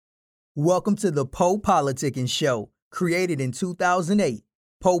Welcome to the Po Politicking Show. Created in 2008,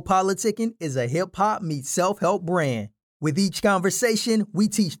 Po Politicking is a hip-hop meets self-help brand. With each conversation, we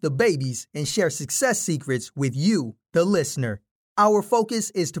teach the babies and share success secrets with you, the listener. Our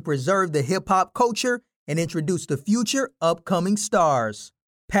focus is to preserve the hip-hop culture and introduce the future upcoming stars.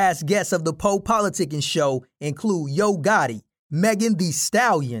 Past guests of the Po Politicking Show include Yo Gotti, Megan Thee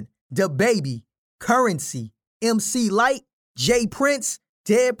Stallion, DaBaby, Currency, MC Lyte, Jay Prince,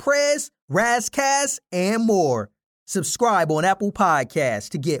 Dead Prez, Razzcast, and more. Subscribe on Apple Podcasts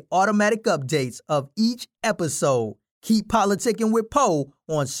to get automatic updates of each episode. Keep politicking with Po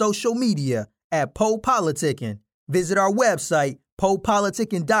on social media at Po Politicking. Visit our website,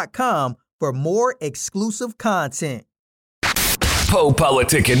 popoliticking.com, for more exclusive content.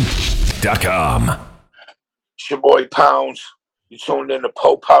 popoliticking.com. It's your boy Pounds. You tuned in to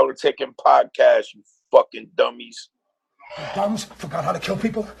Po Politicking Podcast, you fucking dummies. Bums forgot how to kill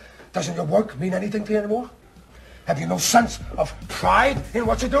people? Doesn't your work mean anything to you anymore? Have you no sense of pride in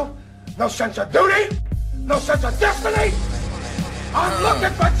what you do? No sense of duty? No sense of destiny? I'm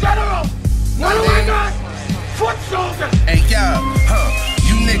looking for general! What do I got? Foot soldiers! Hey,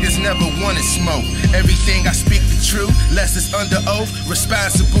 you niggas never wanted smoke. Everything I speak the truth, less is under oath.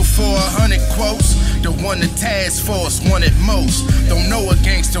 Responsible for 100 quotes. The one the task force wanted most. Don't know a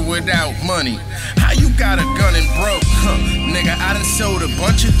gangster without money. How you got a gun and broke? Nigga, I done sold a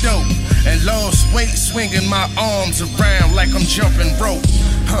bunch of dope and lost weight swinging my arms around like I'm jumping rope.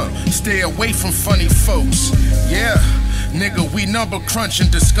 Stay away from funny folks. Yeah, nigga, we number crunching,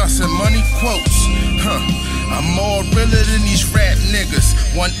 discussing money quotes. I'm more realer than these rap niggas.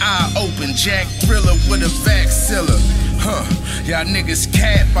 One eye open, Jack Thriller with a Vaxilla. Y'all niggas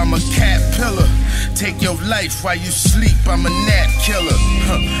cap, I'm a cat pillar. Take your life while you sleep, I'm a nap killer.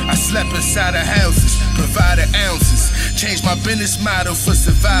 I slept inside of houses, provided ounces. Changed my business model for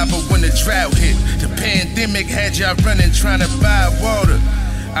survival when the drought hit. The pandemic had y'all running trying to buy water.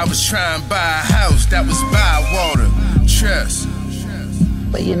 I was trying to buy a house that was by water. Trust.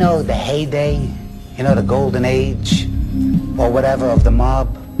 But you know, the heyday, you know, the golden age, or whatever of the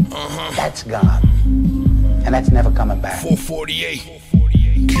mob, that's gone. And that's never coming back. 448.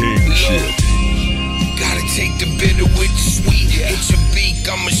 King shit. Gotta take the bitter with the sweet. It's a beak,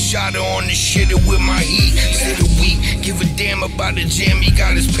 I'm a shotter on the shitter with my heat. Sit a week, give a damn about the jam, he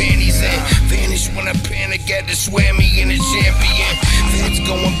got his panties in. Vanish when I panic at the swear me in a champion. Feds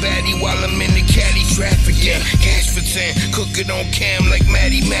going batty while I'm in the caddy trafficking. Cash for 10, cook it on cam like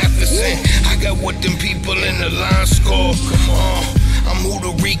Maddie Matheson. I got what them people in the line score. I'm who the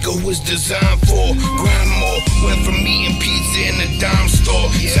Rico was designed for. Grind more, went from eating pizza in the dime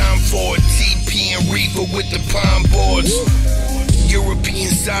store. Time for a TP and Reaper with the pine boards. European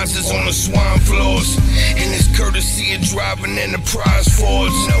sizes on the swine floors. And it's courtesy of driving Enterprise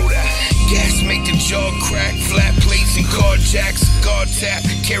Fords. Know that gas make the jaw crack. Flat plates and carjacks. Guard tap,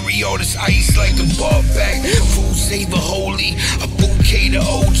 carry all this ice like a bar back. Food saver holy, a bouquet to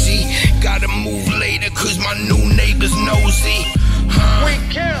OG. Gotta move later cause my new neighbor's nosy. We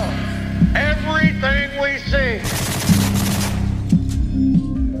kill everything we see.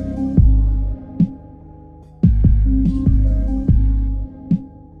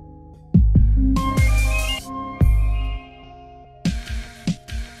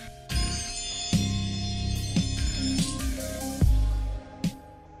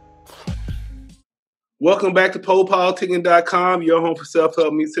 Welcome back to popoliticking.com, your home for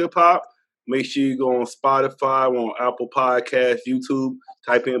self-help meets hip-hop. Make sure you go on Spotify, on Apple Podcasts, YouTube.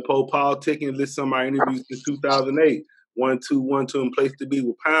 Type in Po Politicking and listen to my interviews since 2008. 1212 and Place to Be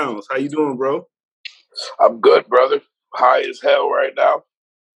with Pounds. How you doing, bro? I'm good, brother. High as hell right now.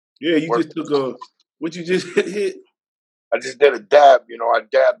 Yeah, you just took a... What you just hit? I just did a dab. You know, I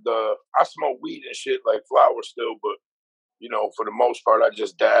smoke weed and shit like flowers still, but, you know, for the most part, I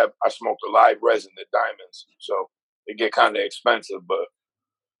just dab. I smoke the live resin, the diamonds. So it get kind of expensive, but,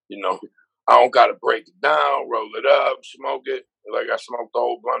 you know, I don't got to break it down, roll it up, smoke it. Like I smoked the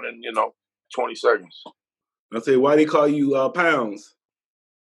whole blunt in, 20 seconds. I say, why they call you Pounds?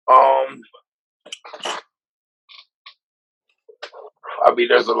 I mean,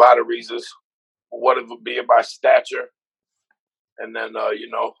 there's a lot of reasons. One of them being my stature. And then, I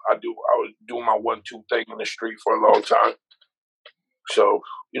was doing my 1-2 thing in the street for a long time. So,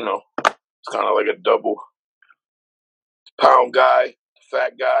 it's kind of like a double pound guy,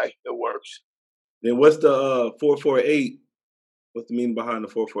 fat guy. It works. Then what's the 448? What's the meaning behind the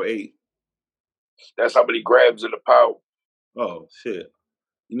 448? That's how many grams in the pound. Oh, shit.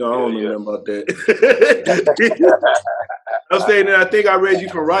 I don't know nothing about that. I'm saying that I think I read you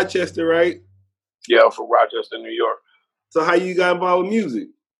from Rochester, right? Yeah, from Rochester, New York. So how you got involved with music?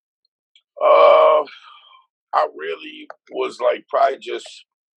 I really was like I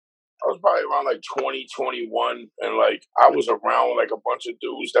was probably around like 20, 21, and like I was around like a bunch of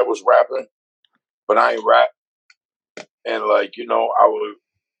dudes that was rapping, but I ain't rap. And like, you know,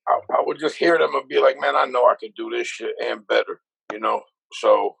 I would just hear them and be like, man, I know I can do this shit and better, you know?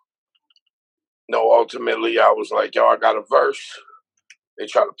 So, no, ultimately I was like, yo, I got a verse. They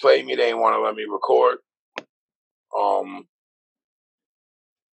tried to play me. They didn't want to let me record.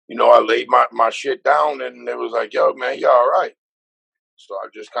 You know, I laid my shit down and it was like, yo, man, you all right. So I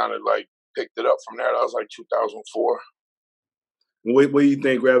just kind of like picked it up from there. That was like 2004. What do you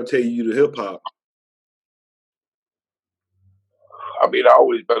think gravitated you to hip hop? I mean, I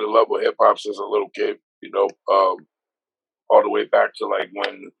always been in love with hip hop since a little kid, you know, all the way back to like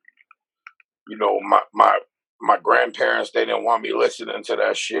when, you know, my grandparents, they didn't want me listening to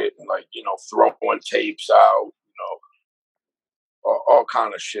that shit and like, you know, throwing tapes out, you know, all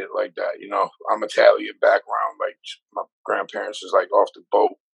kind of shit like that, you know. I'm Italian background, like my grandparents is like off the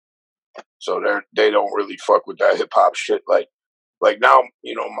boat. So they don't really fuck with that hip hop shit. Like now,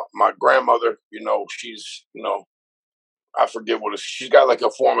 you know, my grandmother, you know, she's, you know, I forget what it's, she's got like a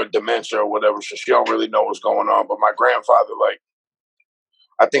form of dementia or whatever, so she don't really know what's going on. But my grandfather, like,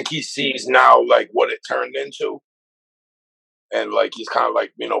 I think he sees now like what it turned into, and like he's kind of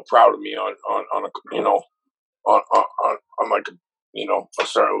like, you know, proud of me on a, you know, on like a, you know, a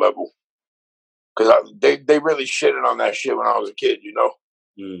certain level, because they really shitted on that shit when I was a kid, you know.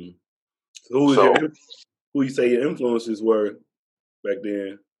 Mm. So who you say your influences were back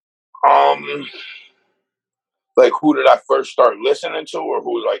then? Like who did I first start listening to, or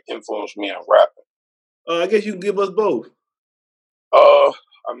who like influenced me on rapping? I guess you can give us both.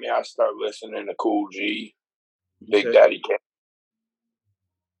 I mean, I started listening to Cool G, Big Daddy Kane.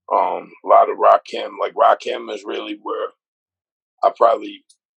 A lot of Rakim. Like Rakim is really where I probably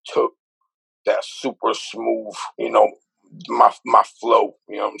took that super smooth, you know, my flow.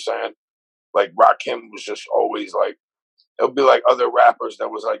 You know what I'm saying? Like Rakim was just always like, it'll be like other rappers that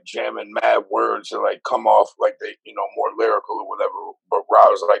was like jamming mad words and like come off like they, you know, more lyrical or whatever. But Ra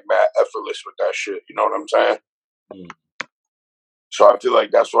was like mad effortless with that shit. You know what I'm saying? Mm. So I feel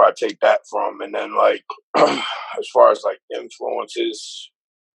like that's where I take that from. And then like, as far as like influences,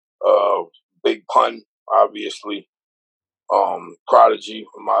 Big Pun, obviously, Prodigy,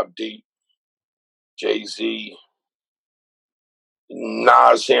 Mobb Deep, Jay-Z,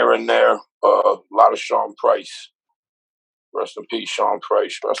 Nas here and there, a lot of Sean Price. Rest in peace, Sean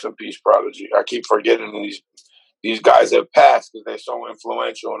Price. Rest in peace, Prodigy. I keep forgetting these guys have passed because they're so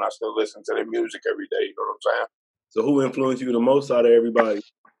influential, and I still listen to their music every day. You know what I'm saying? So who influenced you the most out of everybody?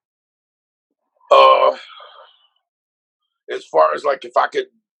 As far as like if I could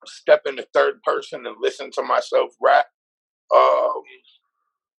step in the third person and listen to myself rap,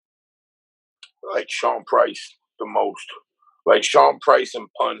 like Sean Price the most. Like Sean Price and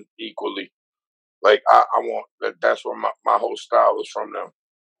Pun equally. Like I want that's where my whole style is from them.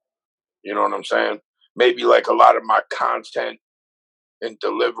 You know what I'm saying? Maybe like a lot of my content and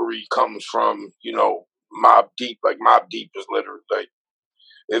delivery comes from, you know, Mobb Deep. Like Mobb Deep is literally like,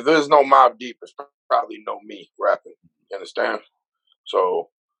 if there's no Mobb Deep, it's probably no me rapping. You understand? So,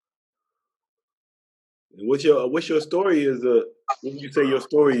 what's your story as a? What would you say your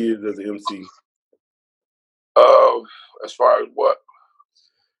story is as an MC? As far as what?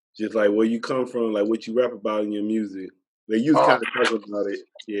 Just like where you come from, like what you rap about in your music. Like you kind of talk about it,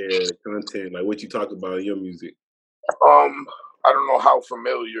 yeah, content, like what you talk about in your music. I don't know how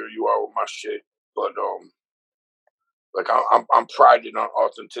familiar you are with my shit, but like I'm prided on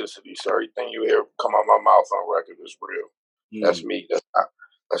authenticity. So everything you hear come out my mouth on record is real. That's me.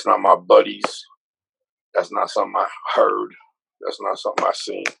 That's not my buddies. That's not something I heard. That's not something I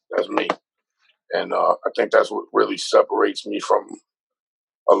seen. That's me. And I think that's what really separates me from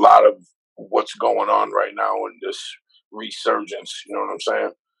a lot of what's going on right now in this resurgence. You know what I'm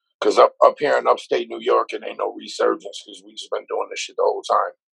saying? Because up here in upstate New York, it ain't no resurgence because we just been doing this shit the whole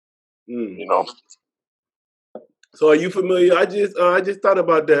time. You know? So are you familiar? I just thought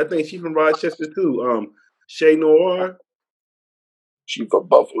about that. I think she's from Rochester too. Shay Noir. She from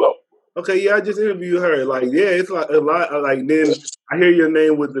Buffalo. Okay, yeah, I just interviewed her. Like, yeah, it's like a lot. Like, then I hear your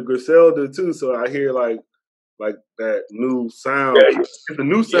name with the Griselda too, so I hear like that new sound. Yeah, it's a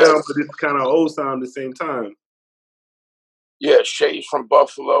new sound, but it's kind of old sound at the same time. Yeah, Shay's from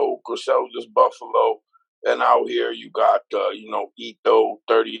Buffalo. Griselda's Buffalo. And out here you got you know, Ito,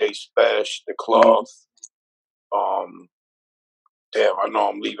 38 Special, The Cloth. Damn, I know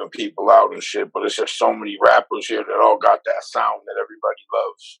I'm leaving people out and shit, but it's just so many rappers here that all got that sound that everybody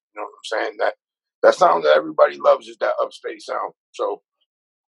loves. You know what I'm saying? That sound that everybody loves is that upstate sound. So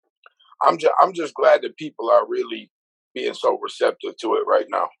I'm just glad that people are really being so receptive to it right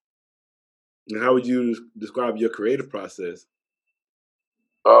now. And how would you describe your creative process?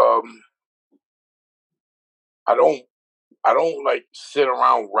 I don't like sit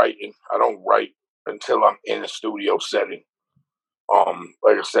around writing. I don't write until I'm in a studio setting.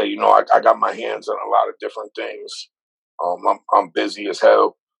 Like I say, I got my hands on a lot of different things. I'm busy as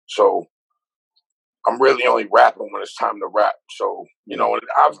hell, so I'm really only rapping when it's time to rap. So, and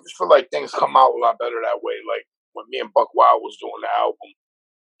I feel like things come out a lot better that way. Like when me and Buck Wild was doing the album,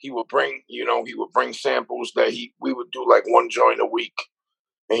 he would bring samples that we would do like one joint a week,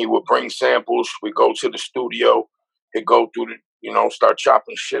 and he would bring samples. We go to the studio, he'd go through start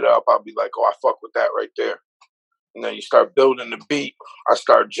chopping shit up. I'll be like, oh, I fuck with that right there. And then you start building the beat. I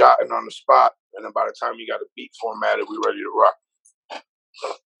start jotting on the spot, and then by the time you got a beat formatted, we ready to rock.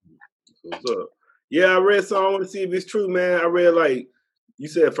 What's up? Yeah, I read something. I want to see if it's true, man. I read like you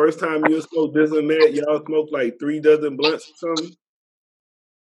said first time you smoked this and that, y'all smoked like 3 dozen blunts or something.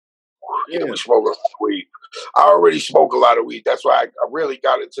 Yeah, we smoke a lot of weed. I already smoke a lot of weed. That's why I really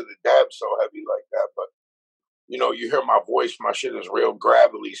got into the dab so heavy like that. But you hear my voice, my shit is real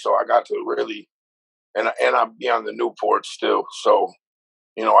gravelly, so I got to really, and I be on the Newport still, so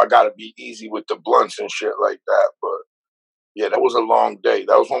I got to be easy with the blunts and shit like that. But yeah, that was a long day.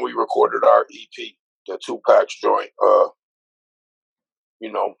 That was when we recorded our EP, the 2-Packs joint.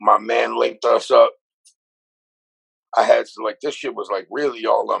 My man linked us up. I had to, this shit was really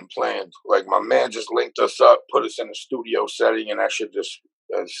all unplanned. Like my man just linked us up, put us in a studio setting, and that shit just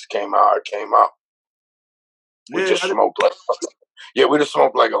came out. It came out. We just smoked we just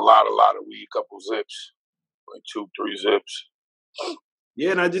smoked a lot of weed, couple zips, like 2-3 zips.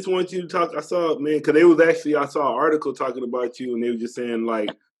 Yeah, and I just wanted you to talk. I saw, man, because I saw an article talking about you, and they were just saying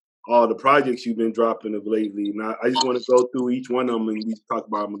all the projects you've been dropping of lately. And I just want to go through each one of them and we talk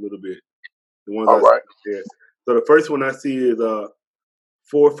about them a little bit. The ones all right. There. So the first one I see is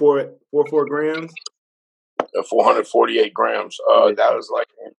 44 grams. 448 grams.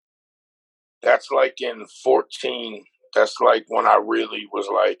 That's in 14. That's when I really was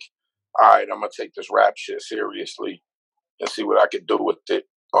like, all right, I'm gonna take this rap shit seriously and see what I could do with it.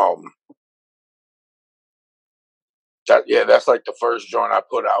 That's the first joint I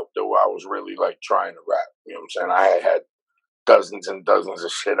put out though. I was really trying to rap. You know what I'm saying? I had dozens and dozens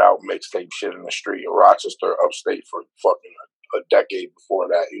of shit out, mixtape shit in the street in Rochester, upstate for fucking a decade before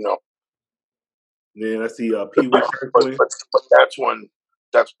that. Man, I see Pee Wee Kirkland. But that's when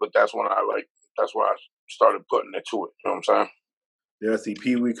I started putting it to it. You know what I'm saying? Yeah, I see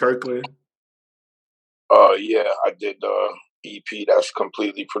Pee Wee Kirkland. Yeah, I did the EP that's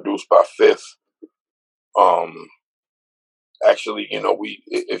completely produced by Fifth. Actually,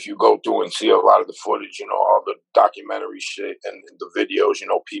 if you go through and see a lot of the footage, all the documentary shit and the videos,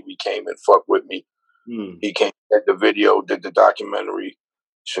 Pee Wee came and fucked with me. He came, did the video, did the documentary.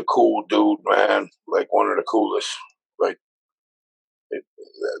 He's a cool dude, man. One of the coolest.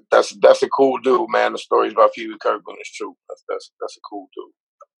 That's a cool dude, man. The stories about Pee Wee Kirkland is true. That's a cool dude.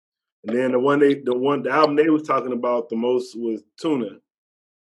 And then the album they was talking about the most was Tuna.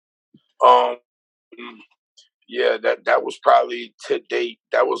 Yeah, that was probably to date.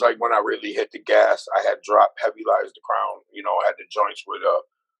 That was when I really hit the gas. I had dropped Heavy Lies the Crown. I had the joints with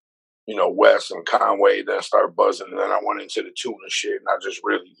Wes and Conway. Then started buzzing, and then I went into the Tuna shit, and I just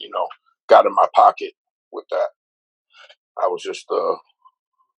really got in my pocket with that. I was just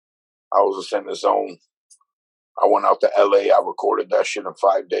in the zone. I went out to LA. I recorded that shit in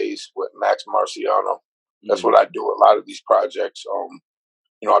 5 days with Max Marciano. That's what I do. A lot of these projects,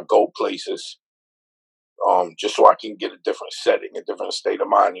 I go places, just so I can get a different setting, a different state of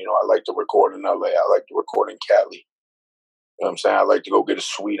mind. I like to record in LA. I like to record in Cali. You know what I'm saying? I like to go get a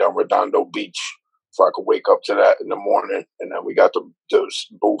suite on Redondo Beach so I could wake up to that in the morning. And then we got the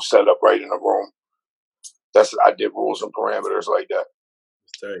booth set up right in the room. I did rules and parameters like that.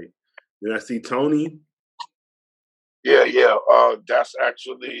 Sorry. Then I see Tony. Yeah. That's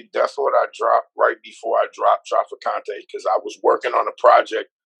what I dropped right before I dropped Trafficante, because I was working on a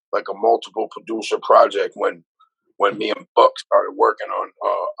project, a multiple producer project when me and Buck started working on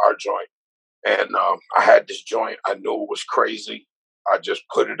our joint. And I had this joint. I knew it was crazy. I just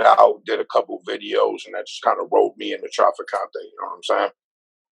put it out, did a couple videos, and that just kind of rolled me into Trafficante. You know what I'm saying?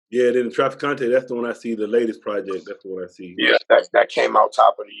 Yeah, then the Trafficante, that's the one I see, the latest project. That's the one I see. Yeah, that came out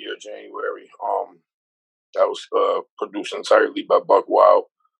top of the year, January. That was produced entirely by Buck Wild.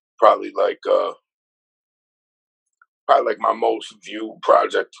 Probably my most viewed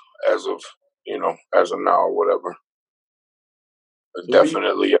project as of now or whatever.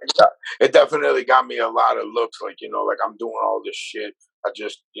 It definitely got me a lot of looks. I'm doing all this shit. I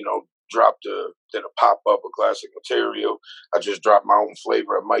just, did a pop-up of Classic Material. I just dropped my own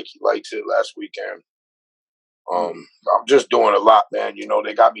flavor of Mikey Likes It last weekend. I'm just doing a lot, man.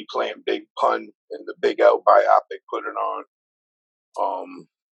 They got me playing Big Pun in the Big L biopic, put it on.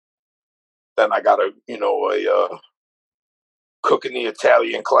 Then I got a Cooking the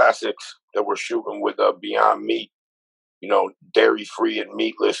Italian Classics that we're shooting with Beyond Meat, dairy-free and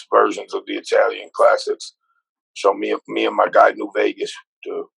meatless versions of the Italian classics. So me and my guy New Vegas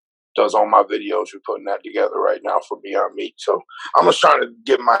does all my videos. We're putting that together right now for Beyond Meat. So I'm just trying to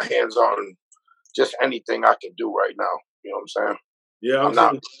get my hands on just anything I can do right now. You know what I'm saying? Yeah,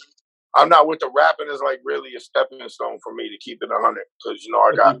 I'm not with the rapping is like really a stepping stone for me to keep it 100 because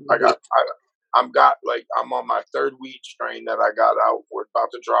I'm on my third weed strain that I got out. We're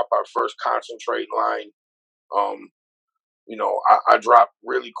about to drop our first concentrate line. I drop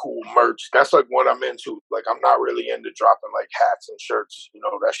really cool merch. That's like what I'm into. Like I'm not really into dropping like hats and shirts.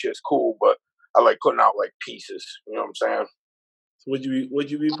 That shit's cool, but I like putting out like pieces. You know what I'm saying? So what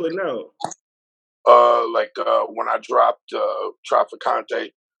you be putting out? When I dropped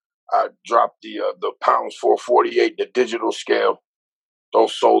Traficante, I dropped the pounds 448, the digital scale.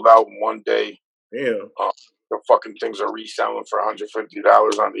 Those sold out in one day. Yeah. The fucking things are reselling for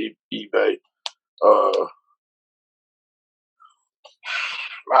 $150 on eBay.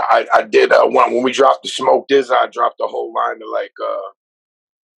 I did when we dropped the Smoke Dizza, I dropped a whole line of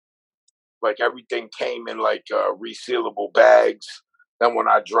like everything came in like resealable bags. Then when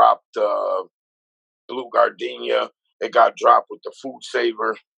I dropped Blue Gardenia, it got dropped with the Food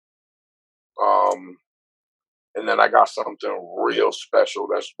Saver. And then I got something real special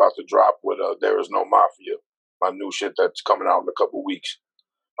that's about to drop with There Is No Mafia, my new shit that's coming out in a couple weeks.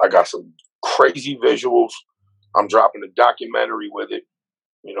 I got some crazy visuals. I'm dropping a documentary with it,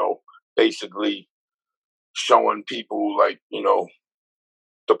 basically showing people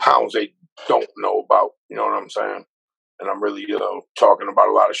the pounds they don't know about, you know what I'm saying? And I'm really talking about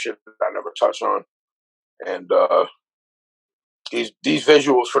a lot of shit that I never touched on. And these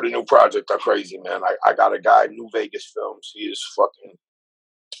visuals for the new project are crazy, man. I got a guy, New Vegas Films. He is fucking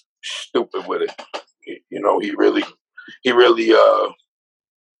stupid with it. He really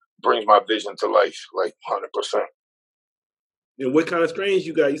brings my vision to life, like 100%. And what kind of strains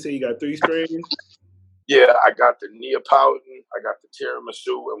you got? You say you got 3 strains? Yeah, I got the Neapolitan, I got the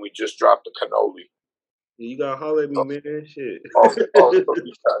tiramisu, and we just dropped the cannoli. Yeah, you gotta holler at me, man. Shit. All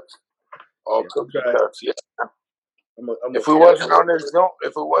cookie cuts. All cookie cuts. Yeah. If it wasn't on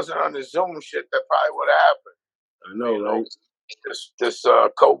this Zoom shit, that probably would have happened. I know, right? This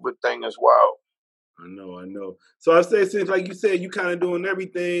COVID thing as well. I know. So I say, since like you said, you kind of doing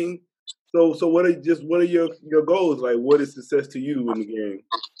everything. So what are your goals? Like, what is success to you in the game?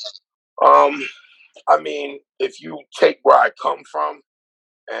 I mean, if you take where I come from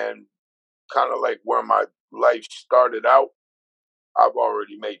and kind of like where my life started out, I've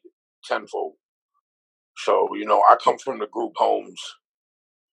already made it tenfold. So, I come from the group homes.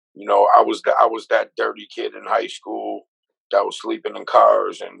 I was that dirty kid in high school that was sleeping in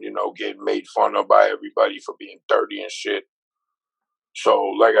cars and, getting made fun of by everybody for being dirty and shit.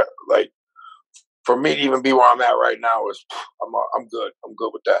 So, for me to even be where I'm at right now is, I'm good. I'm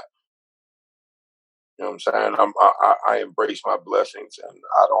good with that. You know what I'm saying? I embrace my blessings, and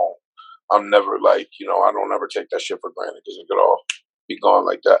I'm never I don't ever take that shit for granted because it could all be gone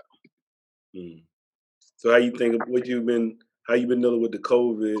like that. Mm. So how you think how you been dealing with the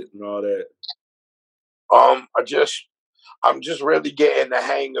COVID and all that? I'm just really getting the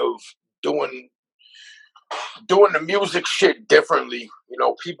hang of doing the music shit differently.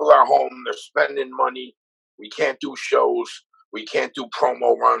 People are home, they're spending money. We can't do shows. We can't do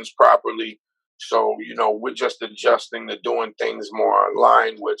promo runs properly. So, we're just adjusting to doing things more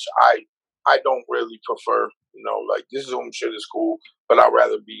online, which I don't really prefer. This Zoom shit is cool, but I'd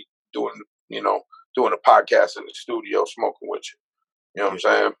rather be doing a podcast in the studio, smoking with you. You know what I'm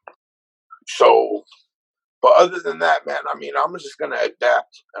saying? So, but other than that, man, I mean, I'm just going to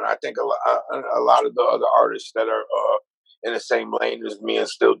adapt. And I think a lot of the other artists that are in the same lane as me and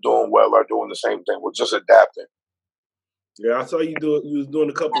still doing well are doing the same thing. We're just adapting. Yeah, I saw you was doing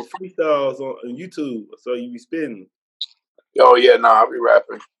a couple of freestyles on YouTube. I saw you be spitting. Oh yeah, I'll be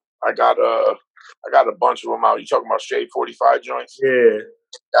rapping. I got a bunch of them out. You talking about Shade 45 joints? Yeah.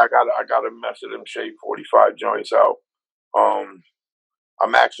 I got a mess of them Shade 45 joints out. I'm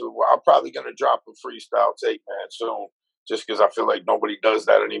probably gonna drop a freestyle tape, man, soon. Just because I feel like nobody does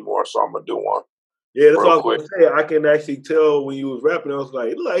that anymore, so I'm gonna do one. Yeah, that's what I was gonna say. I can actually tell when you was rapping. I was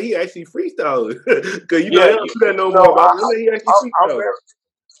like, look, he actually freestyling because you don't do that no more. He actually freestyling.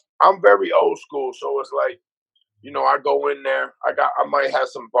 I'm very old school, so it's like you know, I go in there. I might have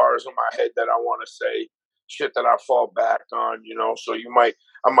some bars in my head that I want to say, shit that I fall back on, you know. So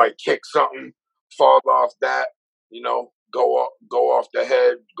I might kick something, fall off that, you know, go off the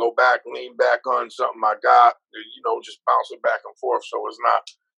head, go back, lean back on something I got, you know, just bounce it back and forth. So it's not,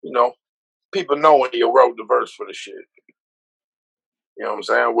 you know, people know when you wrote the verse for the shit. You know what I'm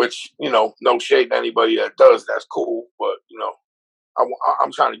saying? Which, you know, no shade to anybody that does. That's cool. But, you know,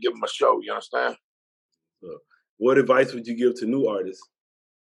 I'm trying to give them a show. You understand? What advice would you give to new artists?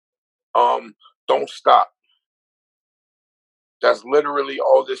 Don't stop. That's literally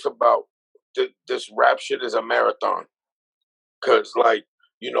all this about. This rap shit is a marathon. Because, like,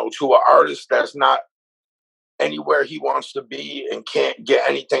 you know, to an artist that's not anywhere he wants to be and can't get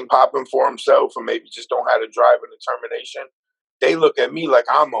anything popping for himself, or maybe just don't have the drive and determination, they look at me like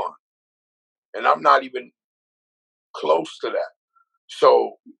I'm on. And I'm not even close to that.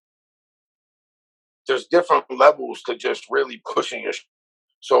 So there's different levels to just really pushing your shit.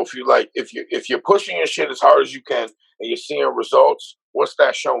 So if you're pushing your shit as hard as you can and you're seeing results, what's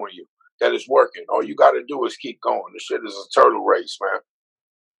that showing you? That it's working. All you got to do is keep going. This shit is a turtle race, man.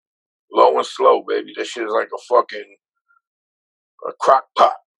 Low and slow, baby. This shit is like a crock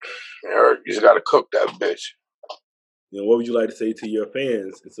pot. You just got to cook that bitch. You know, what would you like to say to your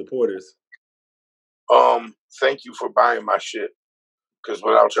fans and supporters? Thank you for buying my shit. Because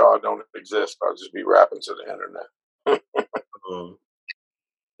without y'all, I don't exist. I'll just be rapping to the internet.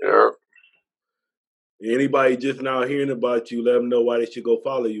 Yeah. Anybody just now hearing about you, let them know why they should go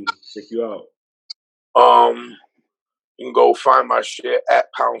follow you, check you out. You can go find my shit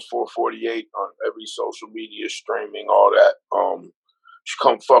at Pounds448 on every social media, streaming, all that. You should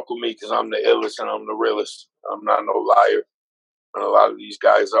come fuck with me because I'm the illest and I'm the realest. I'm not no liar. And a lot of these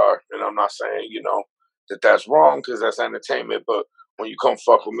guys are. And I'm not saying, you know, that's wrong because that's entertainment. But when you come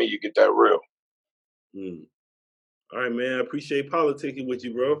fuck with me, you get that real. All right, man. I appreciate politicking with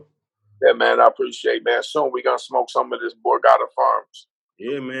you, bro. Yeah, man, I appreciate, man. Soon we gonna smoke some of this Borgata Farms.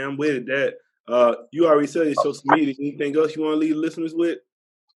 Yeah, man, I'm with that. You already said your social media. Anything else you want to leave listeners with?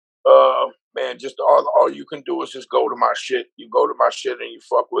 Man, just all you can do is just go to my shit. You go to my shit and you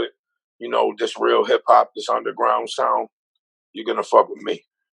fuck with, you know, this real hip hop, this underground sound. You're gonna fuck with me.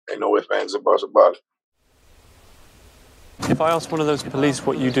 Ain't no ifs, ands, or buts about it. If I asked one of those police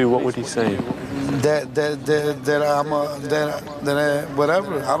what you do, what would he say? That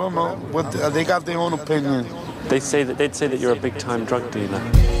whatever. I don't know. They got their own opinion. They'd say that you're a big-time drug dealer.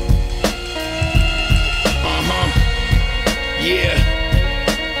 Yeah.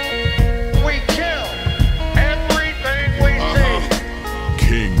 We kill everything we see.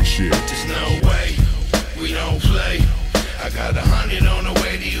 King shit. There's no way we don't play. I got 100 on the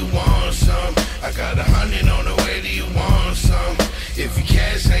way. Do you want some? I got 100 on the way. Do you want some? If your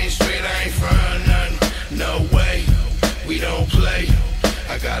cash ain't straight, I ain't front nothing. No way we don't play.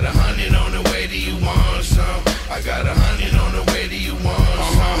 I got 100 on the way. Do you want some? I got 100 on the way. Do you want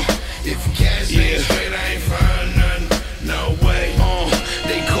some? If your cash ain't straight, I ain't front nothing. No way.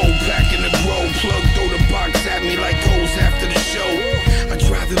 They cold back in the grow. Plug throw the box at me like hoes after the show. I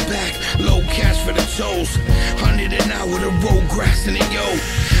drive it back, low cash for the toes. 100 an hour, the road grass in the yo.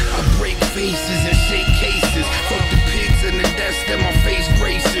 I break faces and shake cases. Fuck the pigs and the desk that my face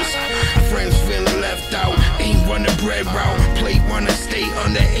braces. Friends feeling left out, ain't run the bread route. Plate runner stay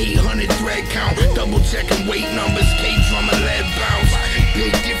under 800 thread count. Double checking weight numbers, K-drum and lead bounce.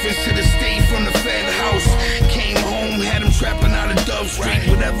 Big difference to the state from the Fed house. Came home, had them trapping out of Dove Street.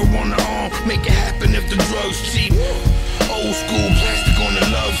 Whatever on the arm, make it happen if the drugs cheap. Old school, plastic on the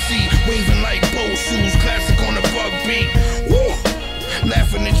love seat. Waving like bow shoes, classic on the bug beat. Woo!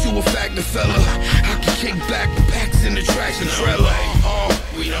 Laughing at you, a factor fella. I can kick back the packs in the traction trailer.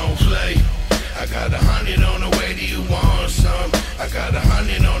 We don't play. I got 100 on the way. Do you want some? I got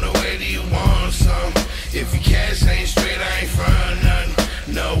 100 on the way. Do you want some? If your cash ain't straight, I ain't front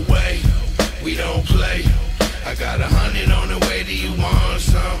nothing. No way. We don't play. I got 100 on the way. Do you want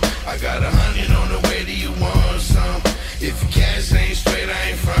some? I got 100 on the way. Do you want some? If your cash ain't straight, I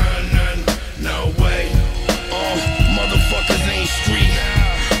ain't front nothing. No way. Motherfuckers ain't street.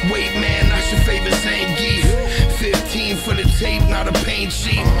 Wait, man, that's your favorite saying geef. 15 for the tape, not a paint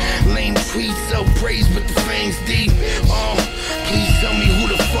sheet. Lame tweets, self praise, but the fangs deep. Please tell me who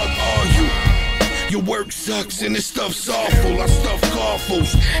the fuck are you? Your work sucks and this stuff's awful. I stuff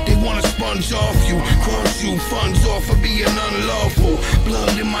coffles, they wanna sponge off you. Cross you, funds off for being unlawful.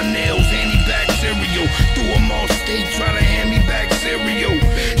 Blood in my nails, antibacterial. Through them all state, try to hand me back cereal.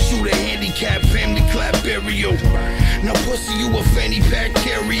 Shoot a handicap, family clap burial. Now pussy, you a fanny pack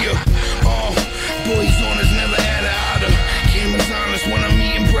carrier. Boys on us never had a otter. Cameras honest when I'm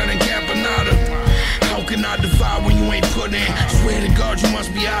eating bread and caponata. How can I devour put in. Swear to God, you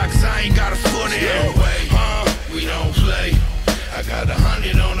must be high, cause I ain't got a foot in. No way, we don't play. I got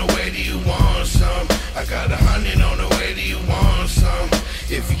 100 on the way, do you want some? I got 100 on the way, do you want some?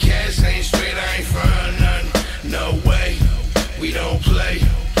 If your cash ain't straight, I ain't front nothing. No way, we don't play.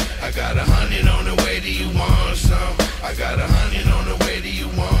 I got 100 on the way, do you want some? I got 100 on the way, do you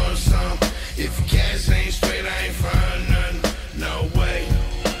want some? If your cash ain't straight, I ain't front nothing. No way.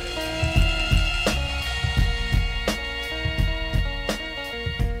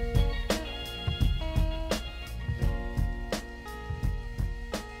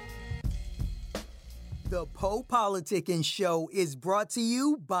 The Po Politicking Show is brought to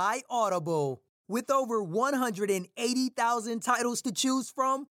you by Audible. With over 180,000 titles to choose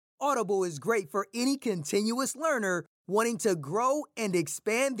from, Audible is great for any continuous learner wanting to grow and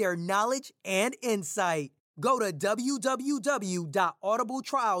expand their knowledge and insight. Go to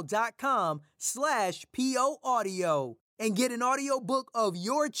www.audibletrial.com/PO Audio and get an audiobook of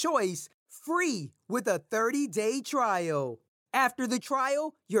your choice free with a 30-day trial. After the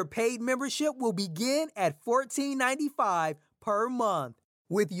trial, your paid membership will begin at $14.95 per month.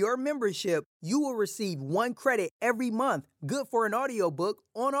 With your membership, you will receive 1 credit every month, good for an audiobook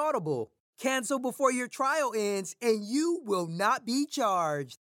on Audible. Cancel before your trial ends and you will not be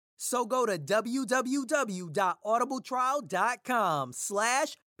charged. So go to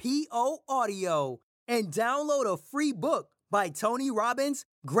www.audibletrial.com/PO Audio and download a free book by Tony Robbins,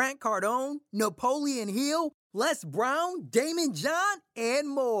 Grant Cardone, Napoleon Hill, Les Brown, Damon John, and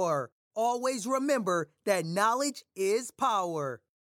more. Always remember that knowledge is power.